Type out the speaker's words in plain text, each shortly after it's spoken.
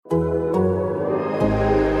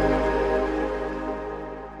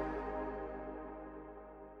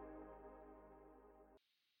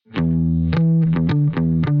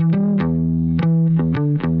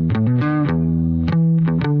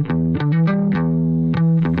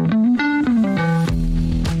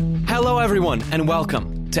everyone, and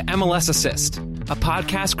welcome to MLS Assist, a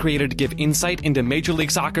podcast created to give insight into Major League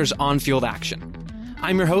Soccer's on-field action.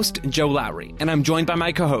 I'm your host, Joe Lowry, and I'm joined by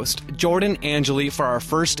my co-host, Jordan Angeli, for our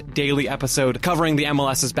first daily episode covering the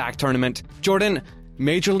MLS is Back tournament. Jordan,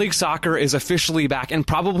 Major League Soccer is officially back in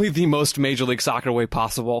probably the most Major League Soccer way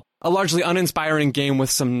possible. A largely uninspiring game with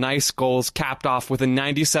some nice goals capped off with a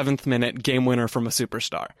 97th minute game winner from a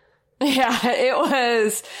superstar. Yeah, it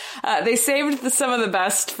was, they saved some of the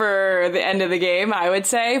best for the end of the game, I would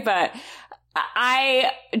say, but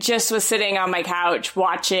I just was sitting on my couch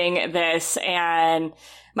watching this and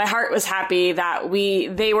my heart was happy that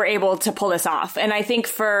they were able to pull this off. And I think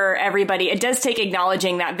for everybody, it does take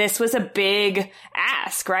acknowledging that this was a big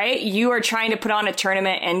ask, right? You are trying to put on a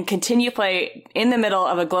tournament and continue to play in the middle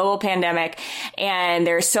of a global pandemic. And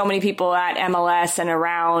there's so many people at MLS and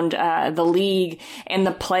around the league and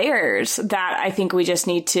the players that I think we just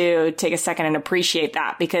need to take a second and appreciate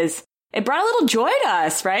that, because it brought a little joy to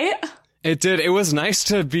us, right? It did. It was nice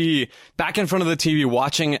to be back in front of the TV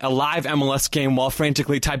watching a live MLS game while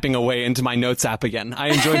frantically typing away into my notes app again. I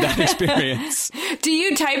enjoyed that experience. Do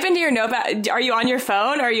you type into your note app? Are you on your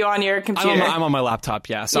phone or are you on your computer? I'm on my laptop,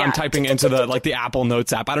 yeah. So yeah. I'm typing into the Apple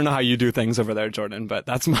Notes app. I don't know how you do things over there, Jordan, but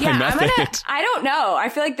that's my method. I don't know. I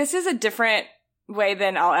feel like this is a different way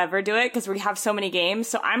than I'll ever do it because we have so many games.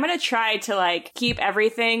 So I'm going to try to keep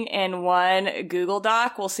everything in one Google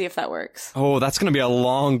Doc. We'll see if that works. Oh, that's going to be a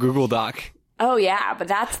long Google Doc. Oh yeah, but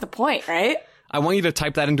that's the point, right? I want you to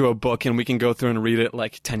type that into a book and we can go through and read it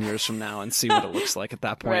 10 years from now and see what it looks like at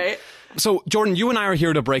that point. Right. So, Jordan, you and I are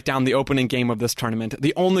here to break down the opening game of this tournament,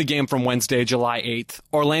 the only game from Wednesday, July 8th,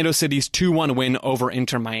 Orlando City's 2-1 win over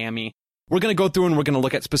Inter Miami. We're going to go through and we're going to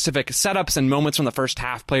look at specific setups and moments from the first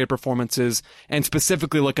half, player performances, and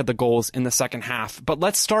specifically look at the goals in the second half. But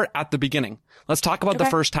let's start at the beginning. Let's talk about the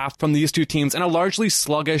first half from these two teams and a largely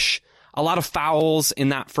sluggish, a lot of fouls in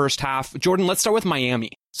that first half. Jordan, let's start with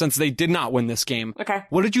Miami, since they did not win this game. Okay.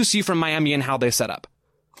 What did you see from Miami and how they set up?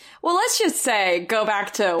 Well, let's just go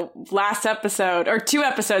back to last episode, or 2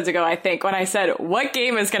 episodes ago, I think, when I said, what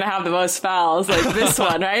game is going to have the most fouls? This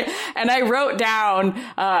one, right? And I wrote down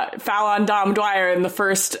foul on Dom Dwyer in the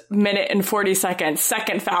first minute and 40 seconds.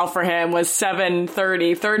 Second foul for him was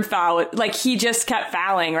 7:30. Third foul, he just kept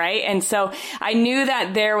fouling, right? And so I knew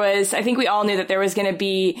that I think we all knew that there was going to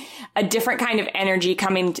be a different kind of energy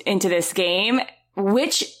coming into this game,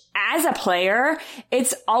 which, as a player,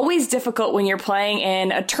 it's always difficult when you're playing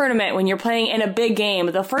in a tournament, when you're playing in a big game.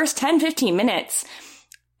 The first 10, 15 minutes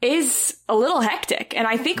is a little hectic. And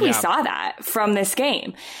I think we saw that from this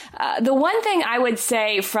game. The one thing I would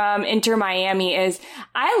say from Inter Miami is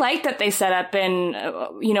I like that they set up in,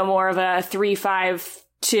 more of a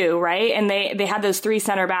 3-5-2, right? And they had those 3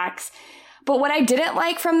 center backs. But what I didn't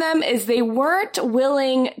like from them is they weren't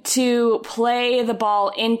willing to play the ball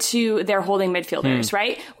into their holding midfielders,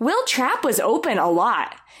 right? Will Trapp was open a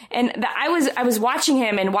lot. And I was watching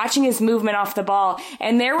him and watching his movement off the ball.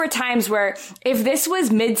 And there were times where if this was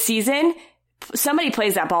mid-season, somebody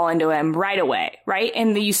plays that ball into him right away, right?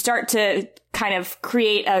 And you start to kind of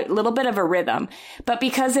create a little bit of a rhythm. But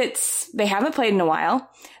because they haven't played in a while,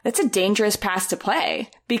 that's a dangerous pass to play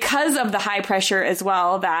because of the high pressure as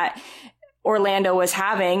well that Orlando was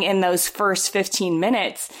having in those first 15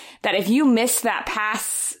 minutes, that if you miss that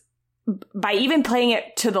pass by even playing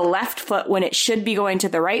it to the left foot when it should be going to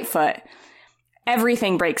the right foot,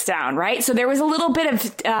 everything breaks down, right? So there was a little bit of,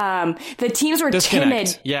 the teams were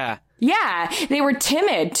timid. Yeah. Yeah, they were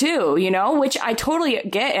timid too, which I totally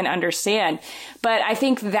get and understand. But I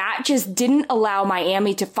think that just didn't allow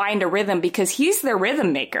Miami to find a rhythm because he's their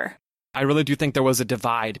rhythm maker. I really do think there was a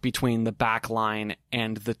divide between the back line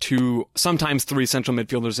and the 2, sometimes 3 central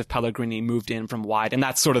midfielders if Pellegrini moved in from wide. And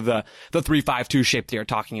that's sort of the 3-5-2 shape that you're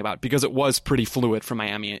talking about, because it was pretty fluid for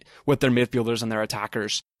Miami with their midfielders and their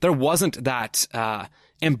attackers. There wasn't that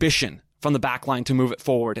ambition from the back line to move it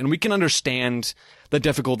forward. And we can understand the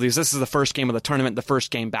difficulties. This is the first game of the tournament, the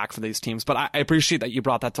first game back for these teams. But I appreciate that you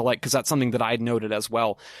brought that to light, because that's something that I had noted as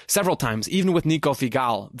well several times, even with Nico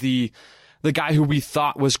Figal, the guy who we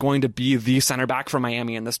thought was going to be the center back for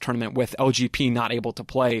Miami in this tournament, with LGP not able to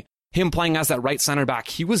play. Him playing as that right center back,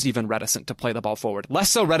 he was even reticent to play the ball forward. Less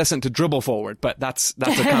so reticent to dribble forward, but that's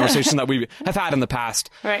a conversation that we have had in the past.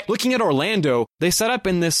 Right. Looking at Orlando, they set up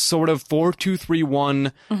in this sort of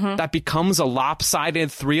 4-2-3-1 that becomes a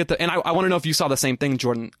lopsided 3 at the... And I want to know if you saw the same thing,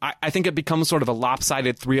 Jordan. I think it becomes sort of a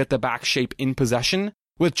lopsided 3 at the back shape in possession,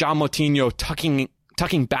 with John Moutinho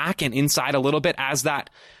tucking back and inside a little bit as that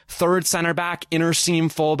third center back, inner seam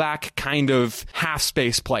fullback, kind of half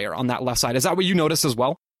space player on that left side. Is that what you noticed as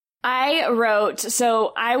well? I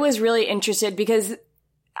was really interested because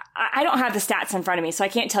I don't have the stats in front of me, so I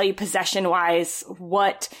can't tell you possession-wise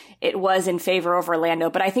what it was in favor of Orlando,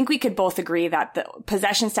 but I think we could both agree that the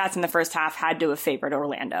possession stats in the first half had to have favored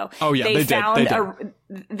Orlando. Oh, yeah, they did.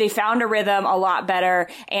 They found a rhythm a lot better,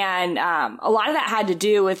 and a lot of that had to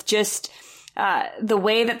do with just the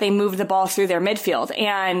way that they moved the ball through their midfield.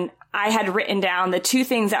 And I had written down the two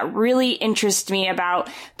things that really interest me about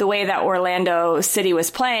the way that Orlando City was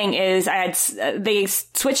playing is they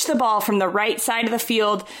switched the ball from the right side of the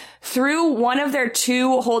field through one of their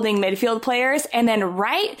two holding midfield players, and then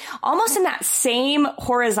right almost in that same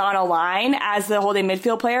horizontal line as the holding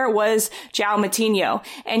midfield player was João Moutinho.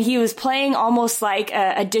 And he was playing almost like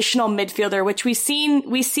an additional midfielder, which we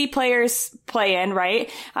see players play in, right?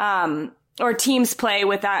 Or teams play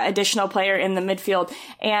with that additional player in the midfield.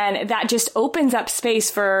 And that just opens up space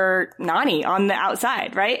for Nani on the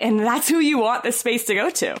outside, right? And that's who you want the space to go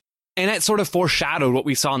to. And it sort of foreshadowed what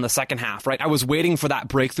we saw in the second half, right? I was waiting for that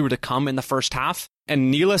breakthrough to come in the first half,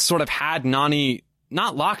 and Nealis sort of had Nani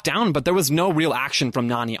not locked down, but there was no real action from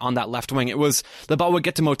Nani on that left wing. It was the ball would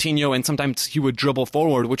get to Moutinho and sometimes he would dribble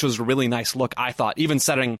forward, which was a really nice look, I thought. Even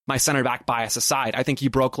setting my center back bias aside, I think he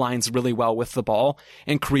broke lines really well with the ball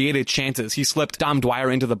and created chances. He slipped Dom Dwyer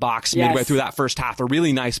into the box midway through that first half, a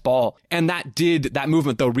really nice ball. And that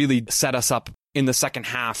movement though really set us up in the second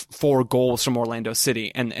half for goals from Orlando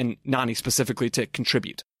City and Nani specifically to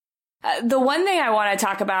contribute. The one thing I want to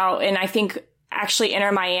talk about, and I think actually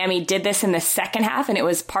Inter Miami did this in the second half, and it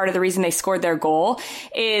was part of the reason they scored their goal,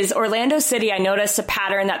 is Orlando City. I noticed a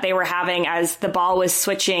pattern that they were having as the ball was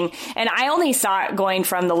switching, and I only saw it going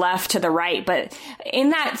from the left to the right, but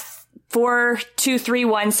in that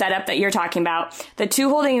 4-2-3-1 setup that you're talking about, the two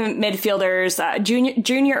holding midfielders,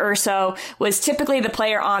 Junior Urso was typically the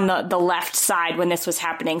player on the left side when this was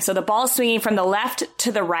happening. So the ball swinging from the left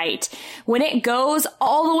to the right. When it goes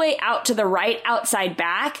all the way out to the right outside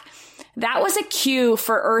back, that was a cue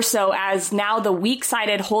for Urso as now the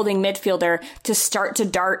weak-sided holding midfielder to start to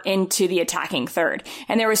dart into the attacking third.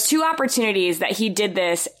 And there was two opportunities that he did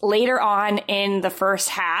this later on in the first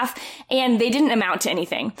half, and they didn't amount to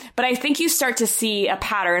anything. But I think you start to see a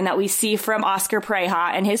pattern that we see from Oscar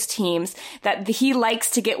Pareja and his teams, that he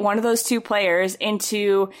likes to get one of those two players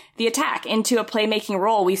into the attack, into a playmaking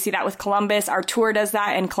role. We see that with Columbus. Artur does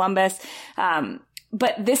that in Columbus.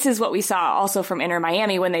 But this is what we saw also from Inter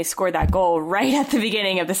Miami when they scored that goal right at the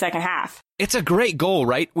beginning of the second half. It's a great goal,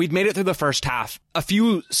 right? We'd made it through the first half. A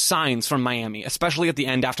few signs from Miami, especially at the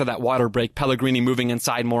end after that water break, Pellegrini moving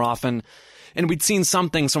inside more often. And we'd seen some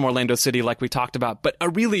things from Orlando City like we talked about, but a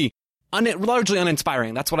really largely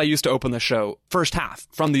uninspiring. That's what I used to open the show. First half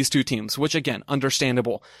from these two teams, which again,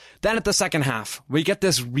 understandable. Then at the second half, we get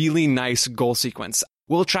this really nice goal sequence.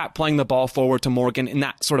 Will Trapp playing the ball forward to Morgan in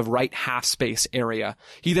that sort of right half space area.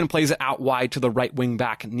 He then plays it out wide to the right wing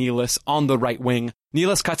back, Nealis, on the right wing.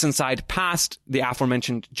 Nealis cuts inside past the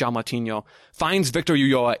aforementioned João Moutinho, finds Victor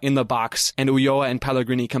Ulloa in the box, and Ulloa and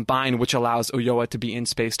Pellegrini combine, which allows Ulloa to be in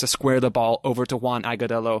space to square the ball over to Juan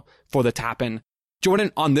Agudelo for the tap-in.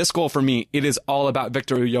 Jordan, on this goal for me, it is all about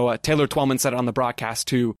Victor Ulloa. Taylor Twellman said it on the broadcast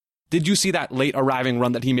too. Did you see that late arriving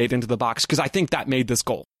run that he made into the box? Because I think that made this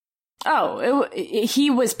goal. Oh, he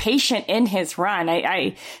was patient in his run.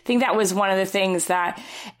 I think that was one of the things that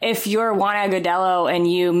if you're Juan Agudelo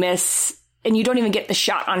and you miss and you don't even get the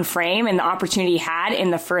shot on frame and the opportunity he had in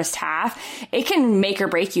the first half, it can make or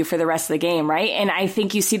break you for the rest of the game, right? And I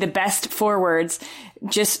think you see the best forwards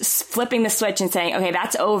just flipping the switch and saying, okay,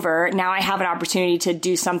 that's over. Now I have an opportunity to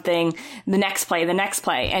do something the next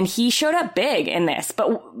play. And he showed up big in this.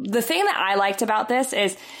 But the thing that I liked about this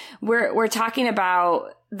is we're talking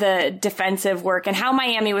about the defensive work and how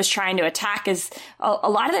Miami was trying to attack is a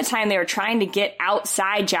lot of the time they were trying to get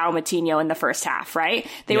outside João Moutinho in the first half, right?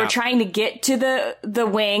 They were trying to get to the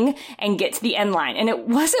wing and get to the end line, and it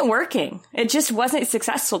wasn't working. It just wasn't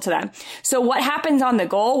successful to them. So what happens on the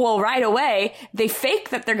goal? Well, right away, they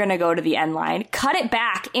fake that they're going to go to the end line, cut it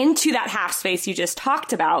back into that half space you just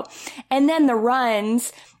talked about, and then the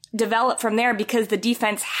runs develop from there because the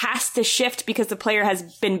defense has to shift because the player has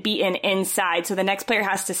been beaten inside. So the next player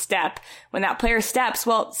has to step. When that player steps,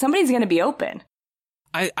 well, somebody's going to be open.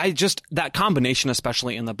 I just, that combination,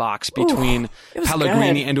 especially in the box between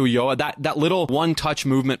Pellegrini and Ulloa, that little one-touch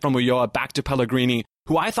movement from Ulloa back to Pellegrini,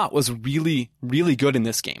 who I thought was really, really good in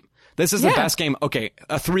this game. This is the best game. Okay,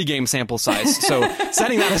 a 3-game sample size. So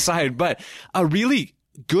setting that aside, but a really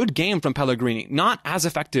good game from Pellegrini, not as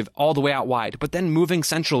effective all the way out wide, but then moving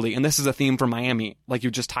centrally. And this is a theme for Miami, like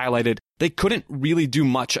you just highlighted. They couldn't really do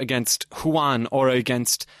much against Juan or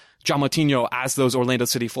against João Moutinho as those Orlando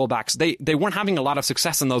City fullbacks. They weren't having a lot of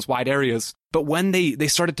success in those wide areas. But when they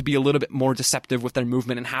started to be a little bit more deceptive with their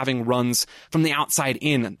movement and having runs from the outside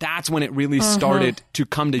in, that's when it really started to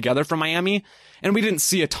come together for Miami. And we didn't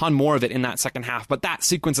see a ton more of it in that second half. But that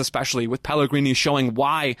sequence especially, with Pellegrini showing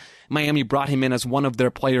why Miami brought him in as one of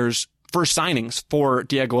their players' first signings for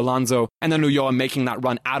Diego Alonso, and then Ulloa making that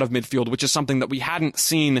run out of midfield, which is something that we hadn't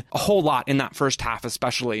seen a whole lot in that first half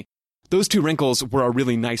especially. Those two wrinkles were a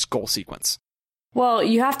really nice goal sequence. Well,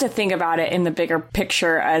 you have to think about it in the bigger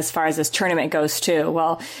picture as far as this tournament goes, too.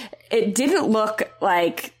 Well, it didn't look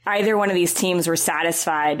like either one of these teams were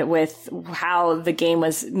satisfied with how the game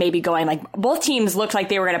was maybe going. Like, both teams looked like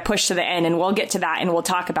they were going to push to the end, and we'll get to that and we'll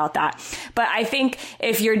talk about that. But I think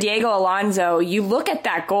if you're Diego Alonso, you look at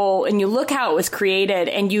that goal and you look how it was created,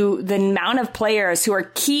 and the amount of players who are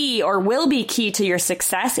key or will be key to your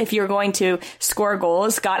success if you're going to score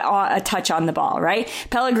goals got a touch on the ball, right?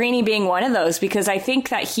 Pellegrini being one of those, because I think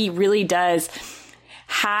that he really does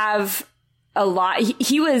have a lot.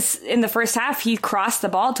 He was in the first half, he crossed the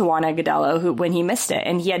ball to Juan Agudelo when he missed it,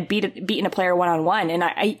 and he had beaten a player one-on-one. And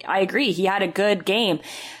I agree, he had a good game,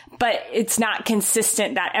 but it's not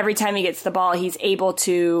consistent that every time he gets the ball, he's able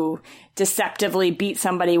to deceptively beat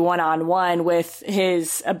somebody one-on-one with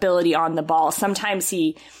his ability on the ball. Sometimes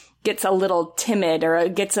he gets a little timid, or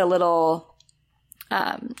gets a little,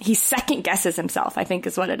 he second guesses himself, I think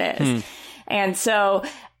is what it is. And so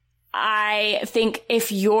I think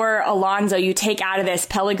if you're Alonso, you take out of this,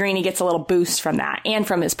 Pellegrini gets a little boost from that and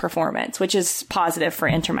from his performance, which is positive for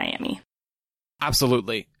Inter Miami.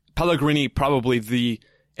 Absolutely. Pellegrini probably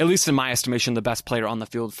at least in my estimation, the best player on the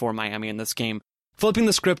field for Miami in this game. Flipping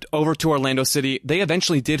the script over to Orlando City, they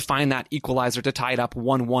eventually did find that equalizer to tie it up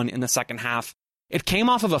 1-1 in the second half. It came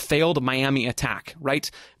off of a failed Miami attack, right?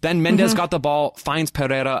 Then Mendes got the ball, finds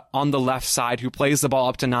Pereira on the left side, who plays the ball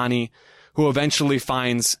up to Nani, who eventually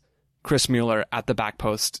finds Chris Mueller at the back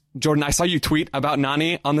post. Jordan, I saw you tweet about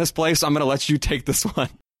Nani on this play, so I'm going to let you take this one.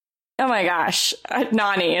 Oh my gosh,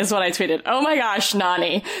 Nani is what I tweeted. Oh my gosh,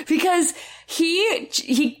 Nani. Because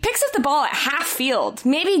he picks up the ball at half field,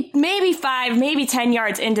 maybe 5, maybe 10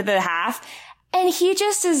 yards into the half, and he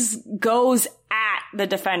just goes at the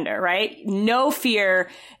defender, right? No fear,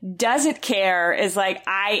 doesn't care, is like,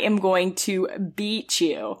 I am going to beat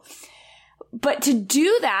you. But to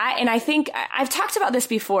do that, and I think I've talked about this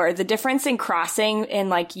before, the difference in crossing in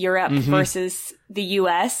like Europe versus the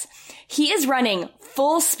US, he is running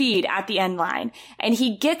full speed at the end line, and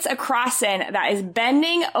he gets a cross in that is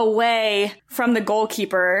bending away from the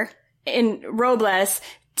goalkeeper in Robles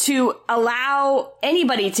to allow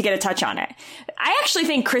anybody to get a touch on it. I actually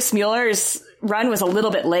think Chris Mueller's run was a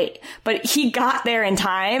little bit late, but he got there in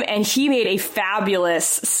time, and he made a fabulous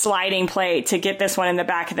sliding play to get this one in the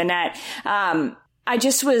back of the net. I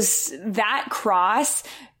just was that cross.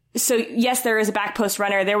 So yes, there is a back post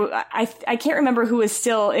runner there. I can't remember who was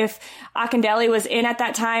still, if Akindele was in at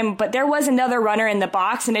that time, but there was another runner in the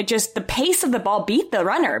box, and the pace of the ball beat the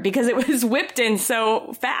runner because it was whipped in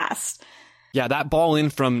so fast. Yeah, that ball in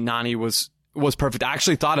from Nani was perfect. I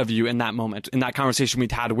actually thought of you in that moment, in that conversation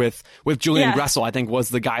we'd had with Julian Gressel, I think was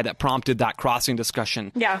the guy that prompted that crossing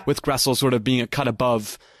discussion. Yeah. With Gressel sort of being a cut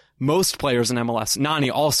above most players in MLS. Nani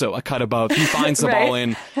also a cut above. He finds the ball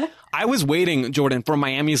in. I was waiting, Jordan, for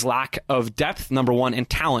Miami's lack of depth, number one, and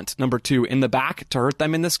talent, number two, in the back to hurt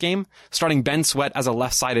them in this game. Starting Ben Sweat as a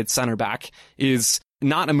left-sided center back is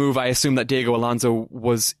not a move I assume that Diego Alonso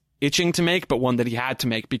was itching to make, but one that he had to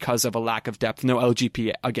make because of a lack of depth. No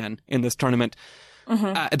LGP again in this tournament.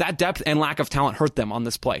 That depth and lack of talent hurt them on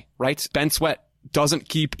this play, right? Ben Sweat doesn't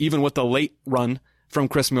keep even with the late run from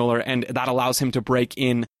Chris Mueller, and that allows him to break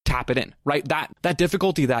in, tap it in, right? That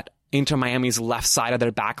difficulty that Inter Miami's left side of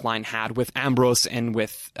their back line had with Ambrose and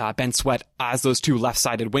with Ben Sweat as those two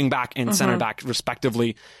left-sided wing back and center back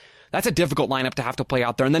respectively. That's a difficult lineup to have to play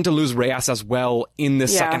out there. And then to lose Reyes as well in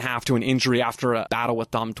this second half to an injury after a battle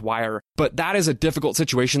with Dom Dwyer. But that is a difficult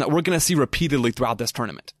situation that we're going to see repeatedly throughout this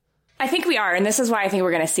tournament. I think we are. And this is why I think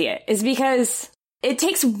we're going to see it, is because it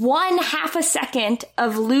takes 1/2 a second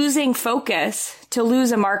of losing focus to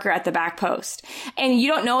lose a marker at the back post. And you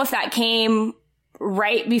don't know if that came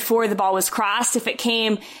right before the ball was crossed, if it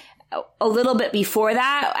came a little bit before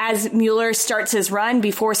that, as Mueller starts his run,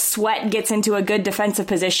 before Sweat gets into a good defensive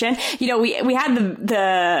position. You know, we had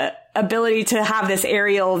the ability to have this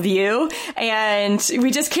aerial view, and we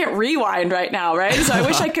just can't rewind right now, right? So I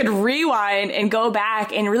wish I could rewind and go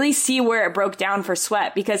back and really see where it broke down for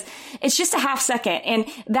Sweat, because it's just a 1/2 second. And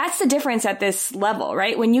that's the difference at this level,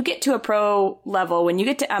 right? When you get to a pro level, when you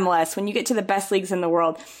get to MLS, when you get to the best leagues in the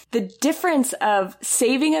world, the difference of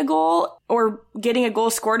saving a goal or getting a goal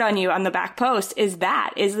scored on you on the back post is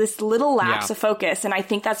this little lapse of focus. And I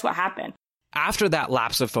think that's what happened. after that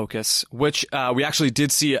lapse of focus, which we actually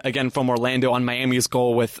did see again from Orlando on Miami's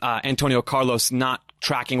goal with Antonio Carlos not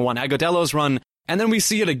tracking Juan Agudelo run. And then we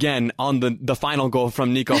see it again on the final goal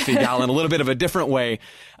from Nico Figal in a little bit of a different way.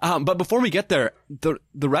 But before we get there,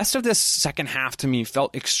 the rest of this second half to me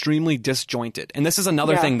felt extremely disjointed. And this is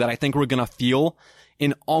another thing that I think we're going to feel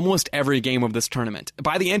in almost every game of this tournament.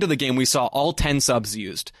 By the end of the game, we saw all 10 subs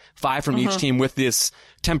used, 5 from each team with this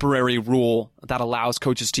temporary rule that allows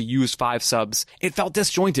coaches to use 5 subs. It felt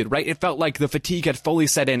disjointed, right? It felt like the fatigue had fully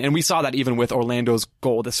set in. And we saw that even with Orlando's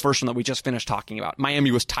goal, this first one that we just finished talking about. Miami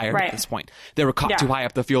was tired at this point. They were caught too high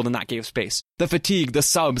up the field and that gave space. The fatigue, the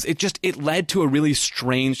subs, it led to a really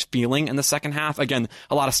strange feeling in the second half. Again,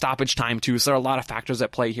 a lot of stoppage time too, so there are a lot of factors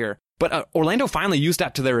at play here. But Orlando finally used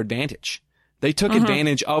that to their advantage. They took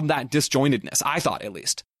advantage of that disjointedness, I thought at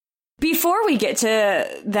least. Before we get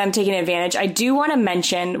to them taking advantage, I do want to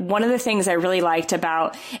mention one of the things I really liked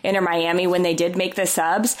about Inter Miami when they did make the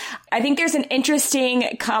subs. I think there's an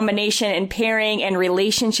interesting combination and pairing and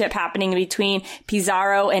relationship happening between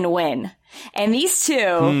Pizarro and Wynn. And these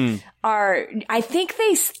two are, I think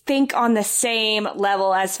they think on the same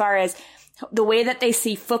level as far as the way that they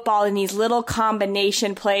see football in these little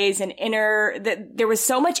combination plays and there was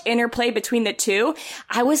so much interplay between the two.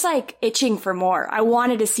 I was like itching for more. I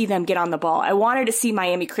wanted to see them get on the ball. I wanted to see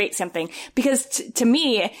Miami create something because to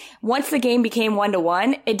me, once the game became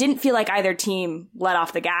 1-1, it didn't feel like either team let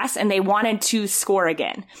off the gas and they wanted to score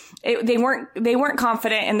again. They weren't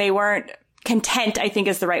confident and they weren't content, I think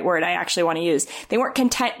is the right word I actually want to use. They weren't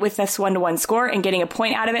content with this 1-1 score and getting a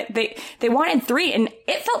point out of it. They wanted 3, and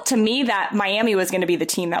it felt to me that Miami was going to be the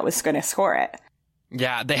team that was going to score it.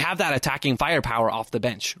 Yeah, they have that attacking firepower off the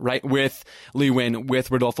bench, right? With Lee Nguyen, with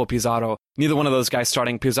Rodolfo Pizarro. Neither one of those guys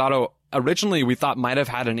starting. Pizarro, originally we thought might have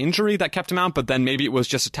had an injury that kept him out, but then maybe it was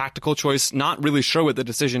just a tactical choice. Not really sure what the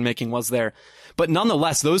decision making was there. But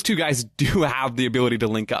nonetheless, those two guys do have the ability to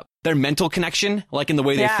link up. Their mental connection, like in the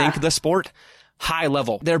way they think the sport, high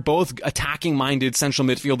level. They're both attacking-minded central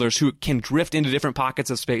midfielders who can drift into different pockets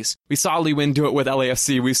of space. We saw Lee Nguyen do it with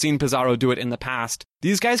LAFC. We've seen Pizarro do it in the past.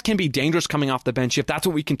 These guys can be dangerous coming off the bench if that's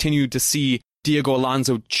what we continue to see Diego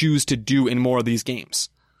Alonso choose to do in more of these games.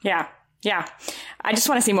 Yeah. I just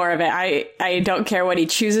want to see more of it. I don't care what he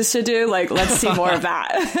chooses to do. Like, let's see more of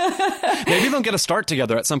that. Maybe they'll get a start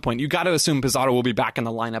together at some point. You got to assume Pizarro will be back in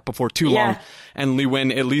the lineup before too long, and Lee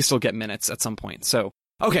Nguyen at least will get minutes at some point. So,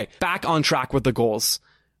 okay, back on track with the goals.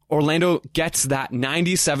 Orlando gets that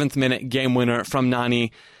 97th minute game winner from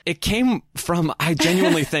Nani. It came from, I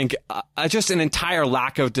genuinely think, just an entire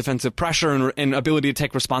lack of defensive pressure and ability to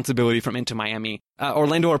take responsibility from Inter Miami.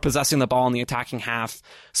 Orlando are possessing the ball in the attacking half.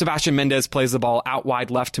 Sebastian Mendez plays the ball out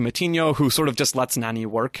wide left to Moutinho, who sort of just lets Nani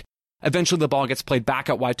work. Eventually the ball gets played back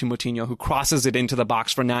out wide to Moutinho, who crosses it into the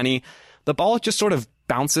box for Nani. The ball just sort of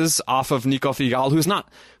bounces off of Nico Figal, who's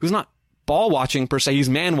not ball watching per se, he's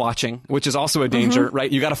man watching, which is also a danger,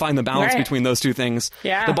 right? You got to find the balance between those two things.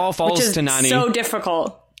 Yeah. The ball falls to Nani. So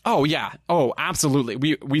difficult. Oh yeah. Oh,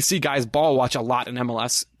 absolutely. We see guys ball watch a lot in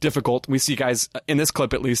MLS. Difficult. We see guys in this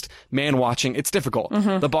clip, at least, man watching. It's difficult.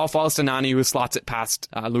 The ball falls to Nani, who slots it past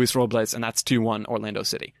Luis Robles, and that's 2-1 Orlando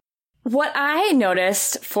City. What I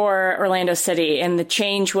noticed for Orlando City and the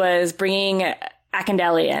change was bringing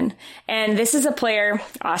Akindele in. And this is a player,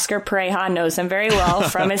 Oscar Pareja knows him very well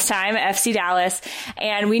from his time at FC Dallas.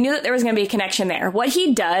 And we knew that there was going to be a connection there. What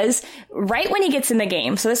he does right when he gets in the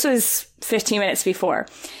game, so this was 15 minutes before,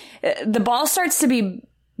 the ball starts to be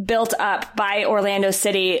built up by Orlando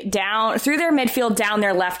City down through their midfield, down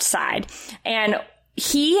their left side. And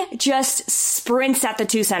he just sprints at the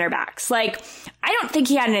two center backs. Like, I don't think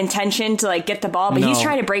he had an intention to get the ball, but he's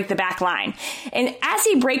trying to break the back line. And as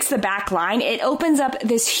he breaks the back line, it opens up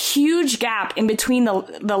this huge gap in between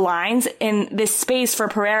the lines and this space for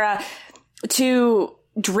Pereira to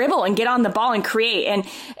dribble and get on the ball and create. And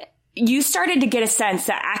you started to get a sense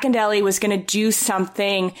that Akindele was going to do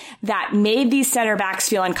something that made these center backs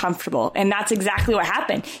feel uncomfortable. And that's exactly what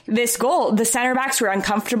happened. This goal, the center backs were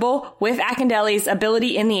uncomfortable with Akindele's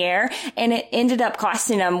ability in the air, and it ended up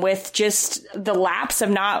costing them with just the lapse of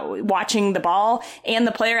not watching the ball and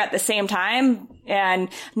the player at the same time. And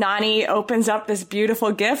Nani opens up this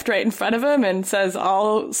beautiful gift right in front of him and says,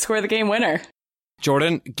 "I'll score the game winner."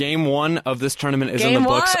 Jordan, game 1 of this tournament is in the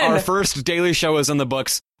books. Our first daily show is in the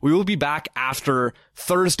books. We will be back after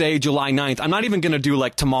Thursday, July 9th. I'm not even going to do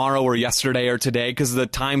tomorrow or yesterday or today because the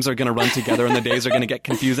times are going to run together and the days are going to get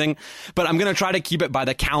confusing. But I'm going to try to keep it by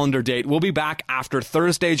the calendar date. We'll be back after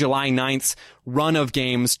Thursday, July 9th's run of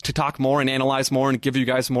games to talk more and analyze more and give you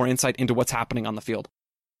guys more insight into what's happening on the field.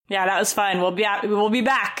 Yeah, that was fun. We'll be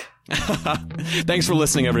back. Thanks for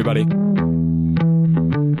listening, everybody.